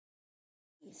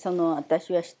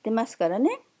私は知ってますからね。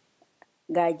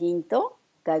外人と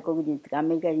外国人とかア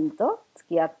メリカ人と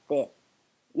付き合って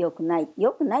良くないっ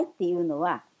ていうの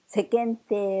は世間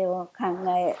体を考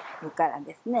えるから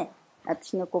ですね。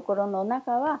私の心の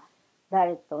中は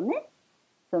誰とね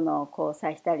交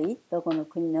際したりどこの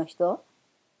国の人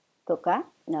とか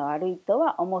が悪いと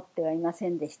は思ってはいませ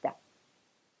んでした。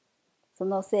そ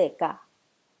のせいか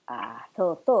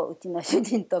とうとううちの主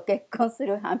人と結婚す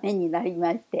る羽目になり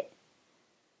まして、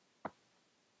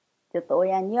ちょっと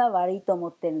親には悪いと思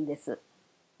ってるんです。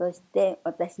そして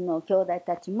私の兄弟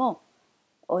たちも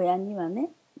親にはね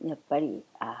やっぱり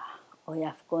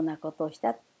親不幸なことをした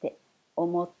って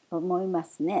思いま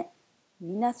すね。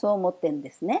みんなそう思ってるん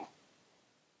ですね。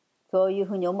そういう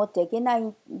ふうに思っちゃいけない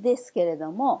んですけれ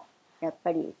ども、やっ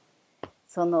ぱり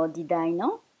その時代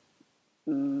の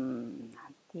なん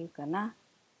ていうかな、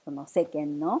その世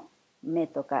間の目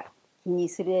とか気に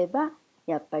すれば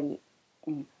やっぱり、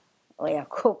親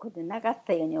孝行でなかっ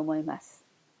たように思います。